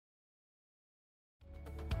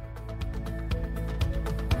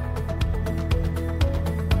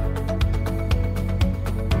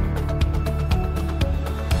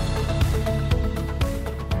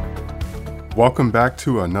Welcome back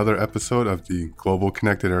to another episode of the Global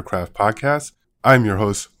Connected Aircraft Podcast. I'm your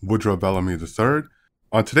host, Woodrow Bellamy III.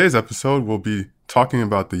 On today's episode, we'll be talking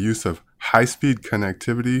about the use of high-speed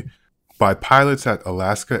connectivity by pilots at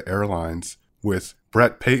Alaska Airlines with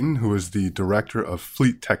Brett Payton, who is the Director of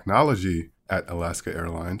Fleet Technology at Alaska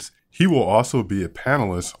Airlines. He will also be a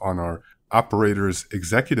panelist on our Operators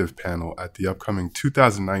Executive Panel at the upcoming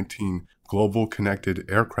 2019 Global Connected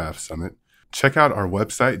Aircraft Summit. Check out our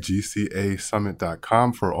website,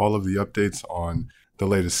 gcasummit.com, for all of the updates on the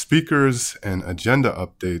latest speakers and agenda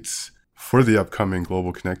updates for the upcoming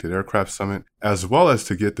Global Connected Aircraft Summit, as well as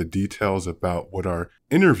to get the details about what our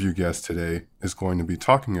interview guest today is going to be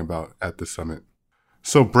talking about at the summit.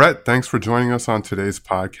 So, Brett, thanks for joining us on today's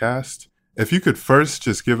podcast. If you could first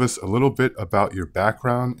just give us a little bit about your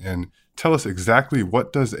background and tell us exactly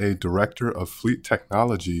what does a Director of Fleet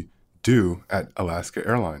Technology do at Alaska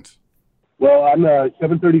Airlines? Well, I'm a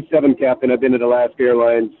 737 captain. I've been at Alaska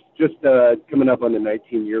Airlines just coming up on the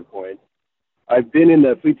 19-year point. I've been in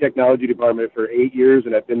the Fleet Technology Department for 8 years,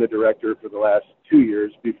 and I've been the director for the last 2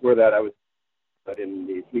 years. Before that, I was in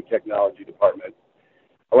the Fleet Technology Department.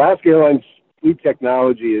 Alaska Airlines Fleet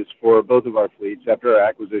Technology is for both of our fleets. After our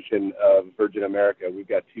acquisition of Virgin America, we've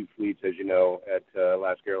got 2 fleets, as you know, at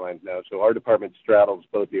Alaska Airlines now. So our department straddles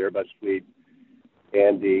both the Airbus fleet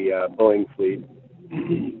and the Boeing fleet.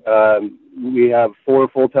 We have 4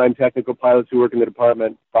 full-time technical pilots who work in the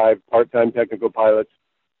department, 5 part-time technical pilots,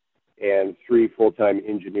 and 3 full-time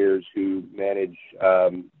engineers who manage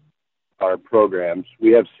our programs.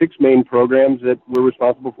 We have 6 main programs that we're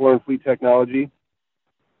responsible for in fleet technology.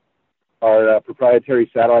 Our proprietary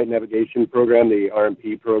satellite navigation program, the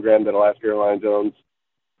RMP program that Alaska Airlines owns.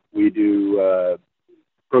 We do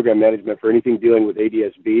program management for anything dealing with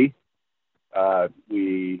ADS-B.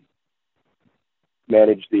 We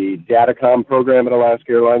manage the Datacom program at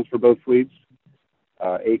Alaska Airlines for both fleets,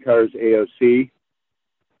 ACARS AOC,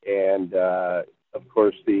 and of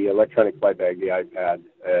course the electronic flight bag, the iPad,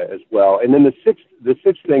 as well. And then the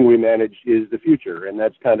sixth thing we manage is the future, and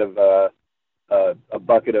that's kind of a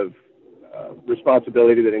bucket of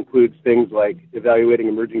responsibility that includes things like evaluating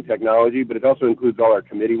emerging technology, but it also includes all our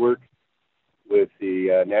committee work with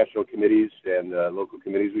the national committees and local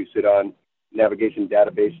committees we sit on, navigation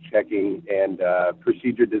database checking, and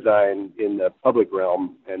procedure design in the public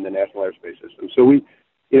realm and the National Airspace System. So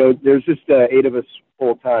there's just 8 of us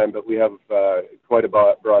full time, but we have quite a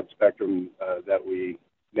broad spectrum that we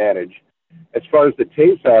manage. As far as the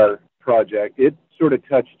TASAR project, it sort of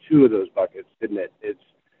touched 2 of those buckets, didn't it?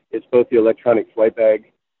 It's both the electronic flight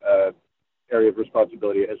bag area of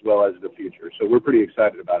responsibility as well as the future. So we're pretty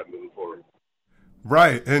excited about it moving forward.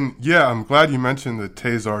 Right. And yeah, I'm glad you mentioned the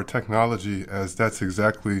TASAR technology, as that's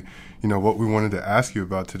exactly, what we wanted to ask you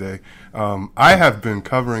about today. I have been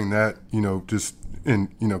covering that, just in,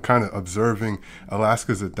 kind of observing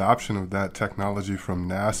Alaska's adoption of that technology from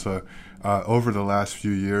NASA over the last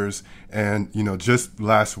few years. And, just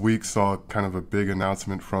last week saw kind of a big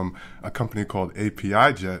announcement from a company called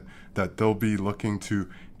API Jet that they'll be looking to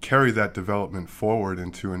carry that development forward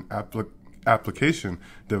into an application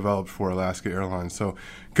developed for Alaska Airlines. So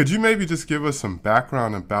could you maybe just give us some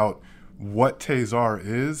background about what TASAR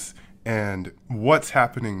is and what's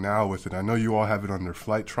happening now with it? I know you all have it under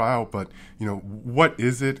flight trial, but what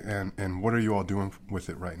is it and what are you all doing with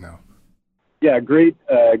it right now? Yeah, great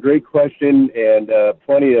question, and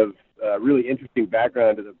plenty of really interesting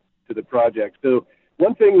background to the project. So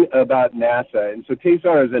one thing about NASA, and so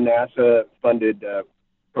TASAR is a NASA-funded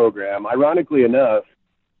program. Ironically enough,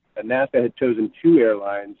 NASA had chosen 2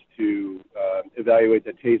 airlines to evaluate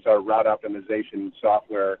the TASAR route optimization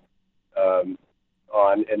software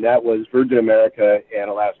on, and that was Virgin America and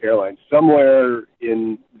Alaska Airlines. Somewhere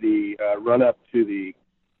in the run-up to the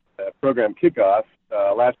program kickoff,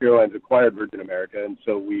 Alaska Airlines acquired Virgin America, and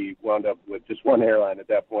so we wound up with just 1 airline at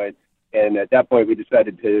that point. And at that point, we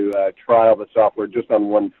decided to trial the software just on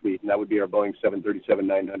 1 fleet, and that would be our Boeing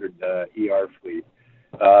 737-900 ER fleet.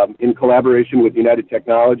 In collaboration with United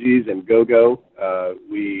Technologies and GoGo,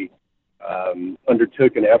 we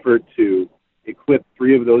undertook an effort to equip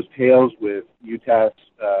 3 of those tails with UTAS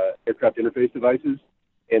aircraft interface devices.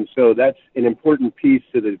 And so that's an important piece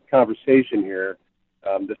to the conversation here.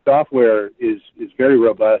 The software is very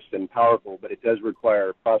robust and powerful, but it does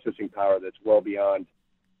require processing power that's well beyond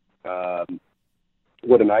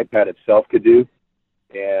what an iPad itself could do.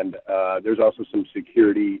 And there's also some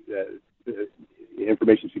security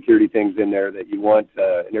information security things in there that you want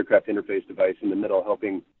an aircraft interface device in the middle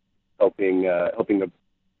helping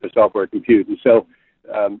the software compute. And so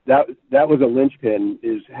that was a linchpin,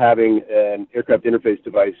 is having an aircraft interface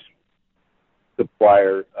device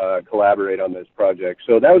supplier collaborate on this project.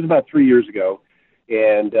 So that was about 3 years ago,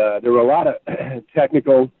 and there were a lot of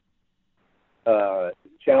technical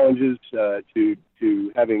challenges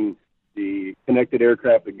to having the connected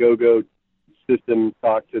aircraft, the GoGo system,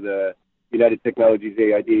 talk to the United Technologies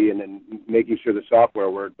AID, and then making sure the software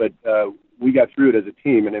worked. But we got through it as a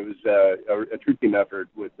team, and it was a true team effort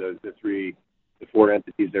with the four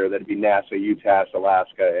entities there. That'd be NASA, UTAS,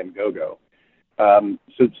 Alaska, and GoGo.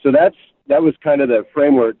 So that was kind of the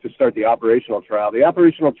framework to start the operational trial. The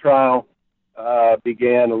operational trial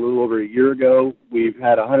began a little over a year ago. We've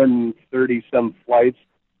had 130 some flights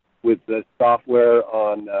with the software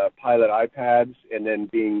on pilot iPads, and then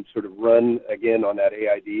being sort of run again on that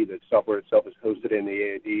AID. The software itself is hosted in the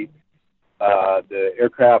AID. The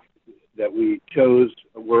aircraft that we chose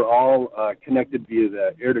were all connected via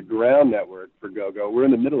the air-to-ground network for GoGo. We're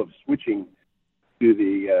in the middle of switching to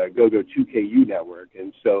the GoGo 2KU network,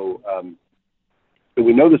 and so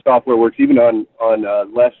we know the software works even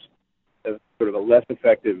on less sort of a less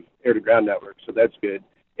effective air-to-ground network. So that's good.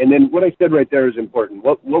 And then what I said right there is important.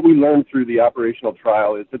 What we learned through the operational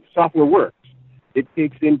trial is that the software works. It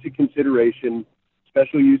takes into consideration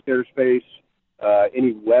special use airspace,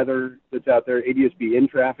 any weather that's out there, ADS-B in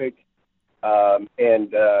traffic,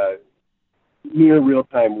 and near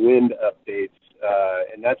real-time wind updates.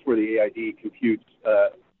 And that's where the AID computes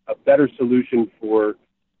a better solution for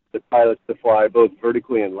the pilots to fly both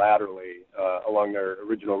vertically and laterally along their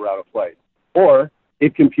original route of flight. Or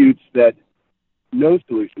it computes that no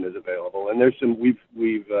solution is available. And there's some, we've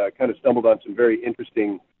kind of stumbled on some very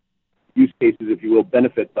interesting use cases, if you will,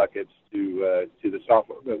 benefit buckets to the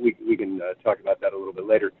software. But we can talk about that a little bit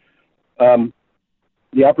later.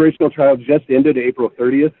 The operational trial just ended April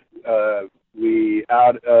 30th. We,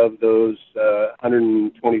 out of those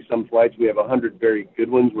 120 some flights, we have 100 very good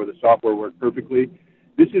ones where the software worked perfectly.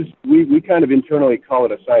 This is, we kind of internally call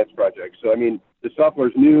it a science project. So, I mean, the software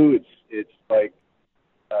is new. It's like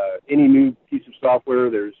any new piece of software.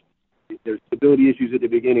 There's stability issues at the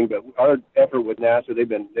beginning, but our effort with NASA,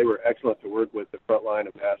 they were excellent to work with. The front line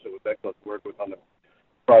of NASA was excellent to work with on the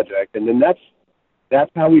project. And then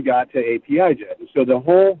that's how we got to API-Jet. And so the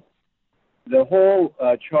whole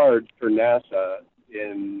charge for NASA,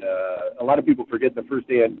 in a lot of people forget the first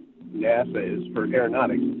day at NASA is for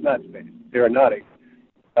aeronautics. It's not space. It's aeronautics.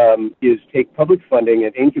 Is take public funding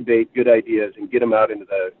and incubate good ideas and get them out into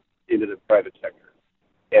the private sector.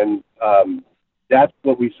 And that's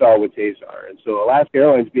what we saw with TASAR. And so Alaska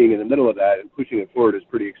Airlines being in the middle of that and pushing it forward is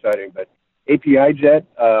pretty exciting. But API-Jet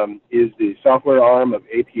is the software arm of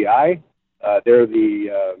API. They're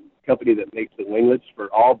the company that makes the winglets for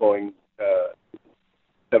all Boeing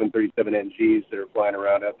 737 NGs that are flying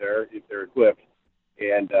around out there if they're equipped.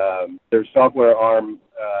 And their software arm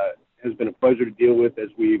has been a pleasure to deal with as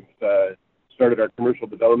we've started our commercial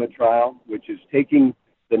development trial, which is taking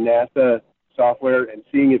the NASA software and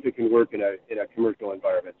seeing if it can work in a commercial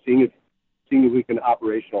environment, seeing if we can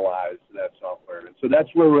operationalize that software. And so that's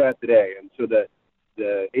where we're at today. And so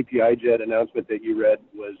the API-Jet announcement that you read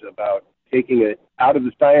was about taking it out of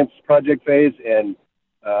the science project phase and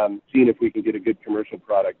seeing if we can get a good commercial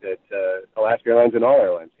product that Alaska Airlines and all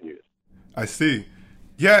airlines can use. I see.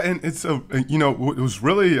 Yeah, and it's it was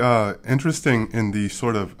really interesting in the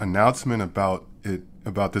sort of announcement about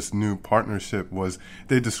this new partnership was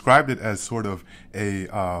they described it as sort of a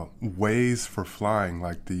Waze for flying,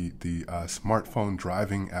 like the smartphone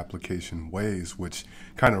driving application Waze, which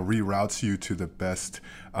kind of reroutes you to the best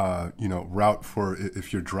route for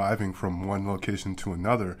if you're driving from one location to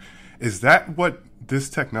another. Is that what this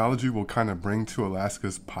technology will kind of bring to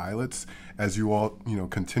Alaska's pilots as you all,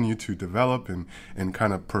 continue to develop and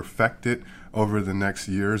kind of perfect it over the next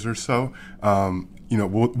years or so?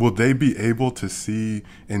 Will they be able to see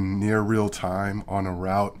in near real time on a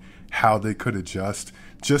route how they could adjust,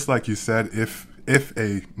 just like you said, if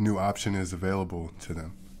a new option is available to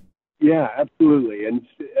them? Yeah, absolutely. And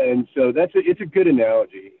so it's a good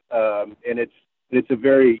analogy, and it's a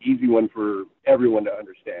very easy one for everyone to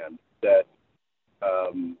understand. That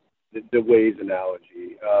the Waze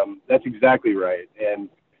analogy. That's exactly right. And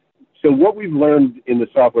so what we've learned in the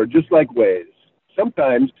software, just like Waze,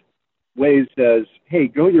 sometimes Waze says, hey,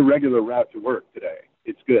 go your regular route to work today.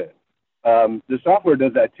 It's good. The software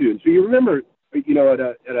does that too. And so you remember, at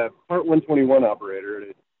a Part 121 operator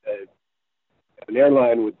at an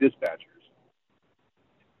airline with dispatchers,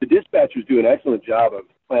 the dispatchers do an excellent job of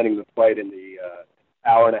planning the flight in the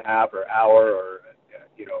hour and a half or hour or,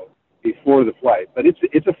 before the flight. But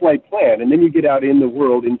it's a flight plan. And then you get out in the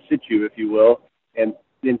world in situ, if you will, and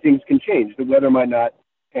then things can change. The weather might not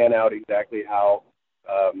pan out exactly how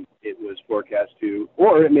it was forecast to,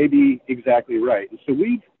 or it may be exactly right. And so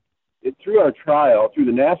through our trial, through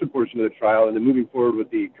the NASA portion of the trial, and then moving forward with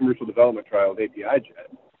the commercial development trial of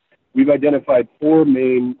API-Jet, we've identified 4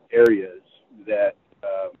 main areas that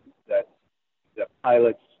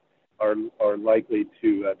pilots are likely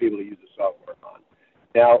to be able to use the software on.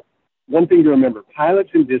 Now, one thing to remember, pilots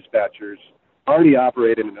and dispatchers already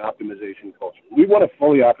operate in an optimization culture. We want a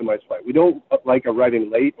fully optimized flight. We don't like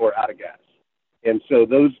arriving late or out of gas. And so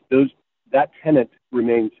that tenet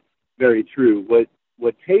remains very true.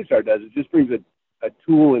 What TASAR does, it just brings a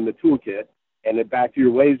tool in the toolkit and then back to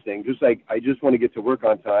your Waze thing. Just like I just want to get to work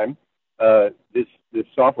on time, this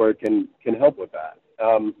software can help with that.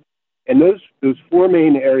 And those 4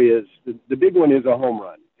 main areas, the big one is a home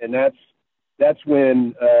run, and that's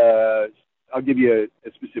when I'll give you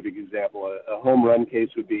a specific example. A home run case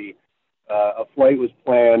would be a flight was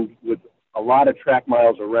planned with a lot of track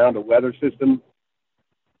miles around a weather system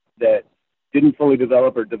that didn't fully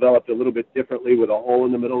develop or developed a little bit differently with a hole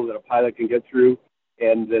in the middle that a pilot can get through.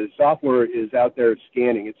 And the software is out there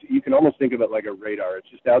scanning. You can almost think of it like a radar. It's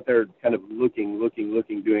just out there kind of looking,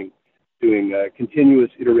 doing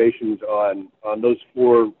continuous iterations on those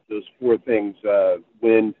four things: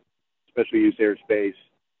 wind, special use airspace,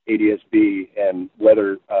 ADS-B, and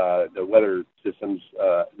weather, the weather systems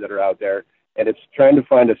that are out there. And it's trying to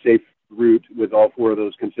find a safe route with all 4 of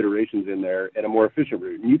those considerations in there and a more efficient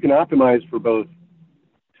route. And you can optimize for both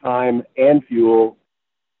time and fuel,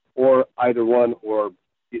 or either one, or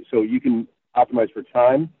so you can optimize for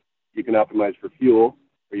time, you can optimize for fuel,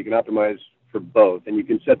 or you can optimize for both. And you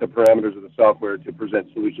can set the parameters of the software to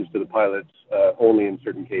present solutions to the pilots only in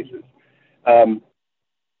certain cases.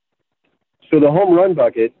 So the home run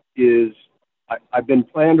bucket is, I've been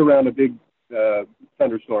planned around a big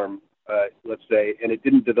thunderstorm, let's say, and it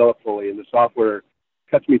didn't develop fully, and the software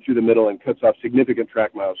cuts me through the middle and cuts off significant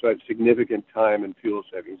track miles, so I have significant time and fuel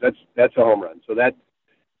savings. That's a home run. So that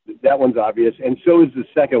one's obvious, and so is the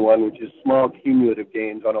second one, which is small cumulative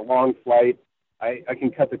gains. On a long flight, I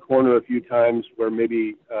can cut the corner a few times where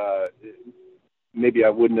maybe I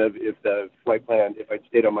wouldn't have if I'd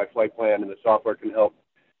stayed on my flight plan, and the software can help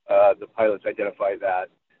the pilots identify that.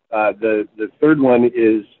 The third one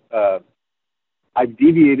is I've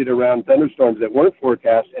deviated around thunderstorms that weren't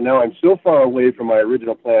forecast, and now I'm so far away from my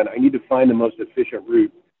original plan, I need to find the most efficient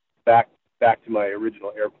route back to my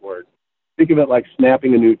original airport. Think of it like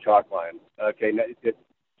snapping a new chalk line. Okay,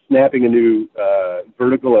 snapping a new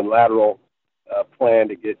vertical and lateral plan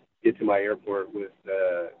to get to my airport with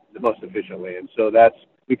the most efficiently. And so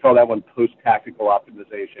we call that one post-tactical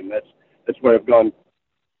optimization. That's where I've gone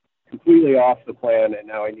completely off the plan, and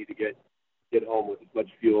now I need to get home with as much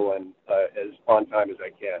fuel and as on time as I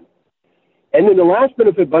can. And then the last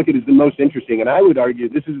benefit bucket is the most interesting, and I would argue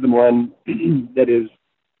this is the one that is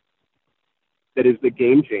the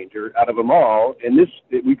game changer out of them all. And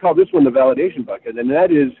we call this one the validation bucket, and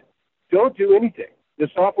that is, don't do anything. The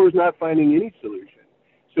software is not finding any solution.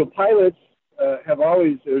 So pilots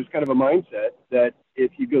there's kind of a mindset that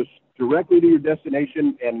if you go directly to your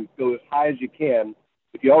destination and go as high as you can,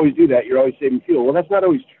 if you always do that, you're always saving fuel. Well, that's not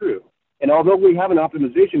always true. And although we have an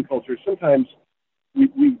optimization culture, sometimes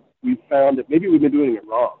we've found that maybe we've been doing it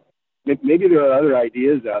wrong. Maybe there are other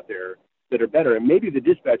ideas out there that are better, and maybe the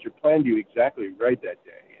dispatcher planned you exactly right that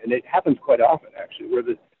day. And it happens quite often, actually, where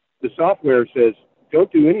the software says,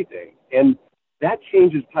 don't do anything. And that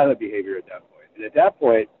changes pilot behavior at that point. And at that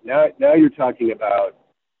point, now you're talking about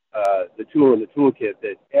the tool in the toolkit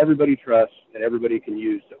that everybody trusts and everybody can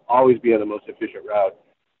use to always be on the most efficient route.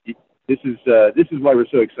 This is why we're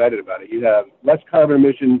so excited about it. You have less carbon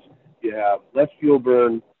emissions, you have less fuel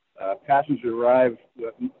burn, passengers arrive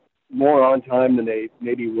more on time than they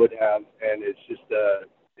maybe would have, and it's just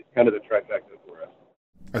it's kind of the trifecta for us.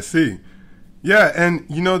 I see. Yeah, and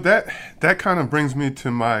that kind of brings me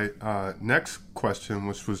to my next question,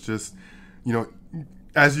 which was just,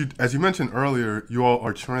 as you mentioned earlier, you all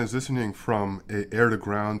are transitioning from a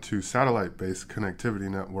air-to-ground to satellite-based connectivity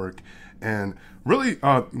network, and really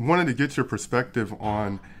wanted to get your perspective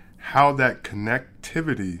on how that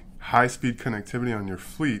connectivity, high-speed connectivity on your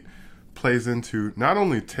fleet, plays into not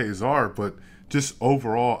only TASAR, but just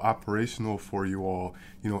overall operational for you all.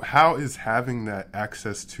 How is having that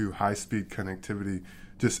access to high-speed connectivity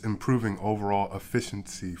just improving overall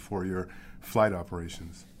efficiency for your flight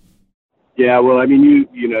operations? Yeah, well, I mean, you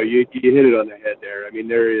hit it on the head there. I mean,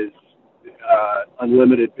 there is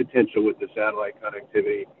unlimited potential with the satellite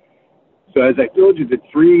connectivity. So as I told you, the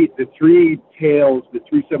three tails, the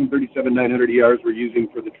three 737-900ERs we're using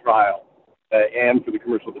for the trial and for the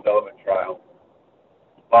commercial development trial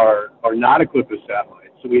are not equipped with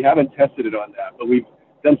satellites. So we haven't tested it on that, but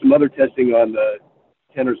done some other testing on the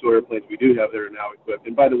 10 or so airplanes we do have that are now equipped.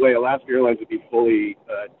 And by the way, Alaska Airlines would be fully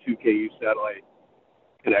 2Ku satellite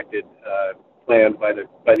connected, planned by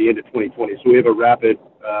the end of 2020. So we have a rapid,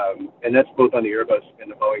 and that's both on the Airbus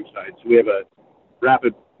and the Boeing side. So we have a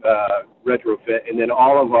rapid retrofit, and then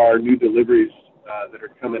all of our new deliveries that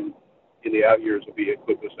are coming in the out years will be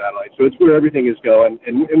equipped with satellites. So it's where everything is going,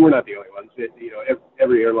 and we're not the only ones.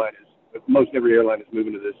 Most every airline is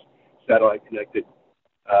moving to this satellite connected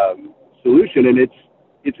solution, and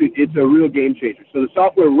it's a real game changer. So the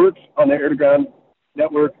software works on the air-to-ground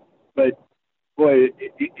network, but boy,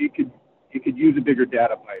 it could use a bigger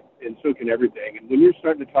data pipe, and so can everything. And when you're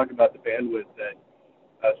starting to talk about the bandwidth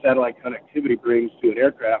that satellite connectivity brings to an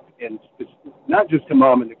aircraft, and not just to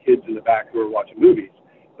mom and the kids in the back who are watching movies,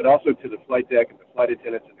 but also to the flight deck and the flight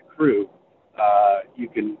attendants and the crew, you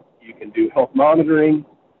can do health monitoring,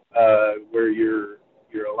 where you're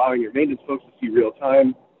allowing your maintenance folks to see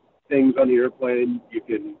real-time things on the airplane. You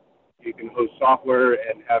can host software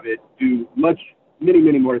and have it do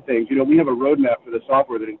many more things. We have a roadmap for the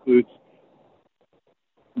software that includes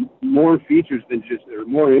more features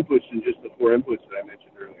more inputs than just the 4 inputs that I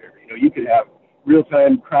mentioned earlier. You could have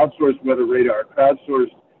real-time crowdsourced weather radar,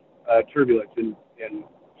 crowdsourced turbulence, and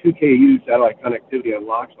 2Ku satellite connectivity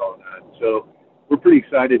unlocks all of that. So we're pretty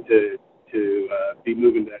excited to be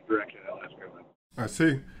moving that direction at Alaska Airlines. I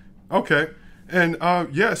see. Okay. And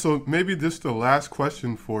so maybe this is the last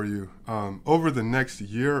question for you. Over the next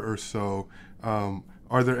year or so,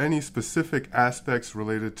 are there any specific aspects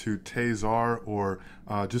related to TASAR or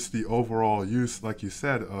just the overall use, like you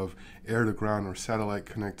said, of air-to-ground or satellite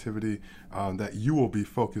connectivity that you will be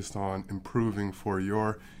focused on improving for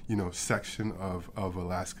your, section of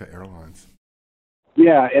Alaska Airlines?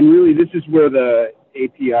 Yeah, and really this is where the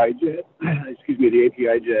API Jet,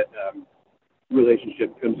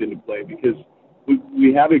 relationship comes into play, because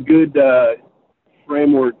we have a good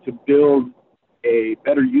framework to build a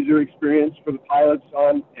better user experience for the pilots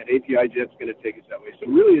on, and API Jet's going to take us that way. So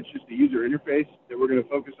really it's just the user interface that we're going to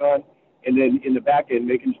focus on, and then in the back end,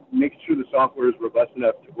 making sure the software is robust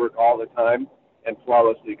enough to work all the time and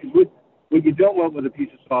flawlessly. Because what you don't want with a piece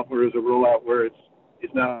of software is a rollout where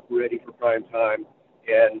it's not ready for prime time,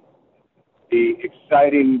 and the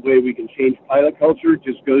exciting way we can change pilot culture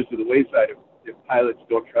just goes to the wayside if pilots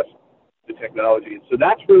don't trust the technology. And so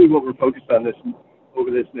that's really what we're focused on over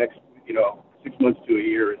this next 6 months to a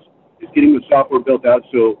year is getting the software built out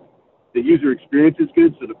so the user experience is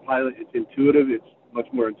good, so the pilot, it's intuitive, it's much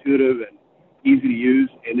more intuitive and easy to use,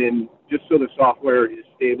 and then just so the software is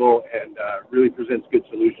stable and really presents good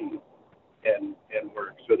solutions and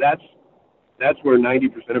work. So that's where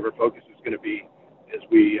 90% of our focus is going to be as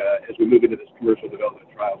we move into this commercial development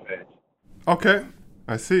trial phase. Okay,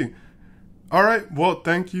 I see. All right. Well,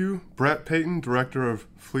 thank you, Brett Payton, Director of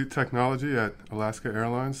Fleet Technology at Alaska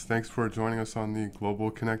Airlines. Thanks for joining us on the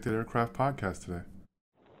Global Connected Aircraft podcast today.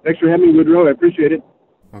 Thanks for having me, Woodrow. I appreciate it.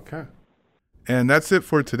 Okay. And that's it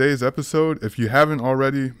for today's episode. If you haven't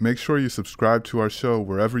already, make sure you subscribe to our show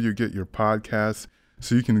wherever you get your podcasts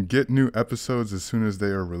so you can get new episodes as soon as they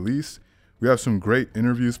are released. We have some great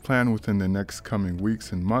interviews planned within the next coming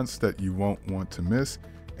weeks and months that you won't want to miss.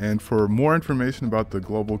 And for more information about the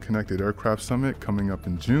Global Connected Aircraft Summit coming up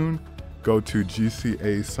in June, go to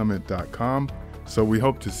gcasummit.com. So we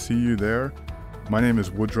hope to see you there. My name is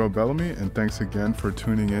Woodrow Bellamy, and thanks again for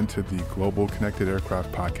tuning in to the Global Connected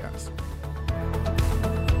Aircraft podcast.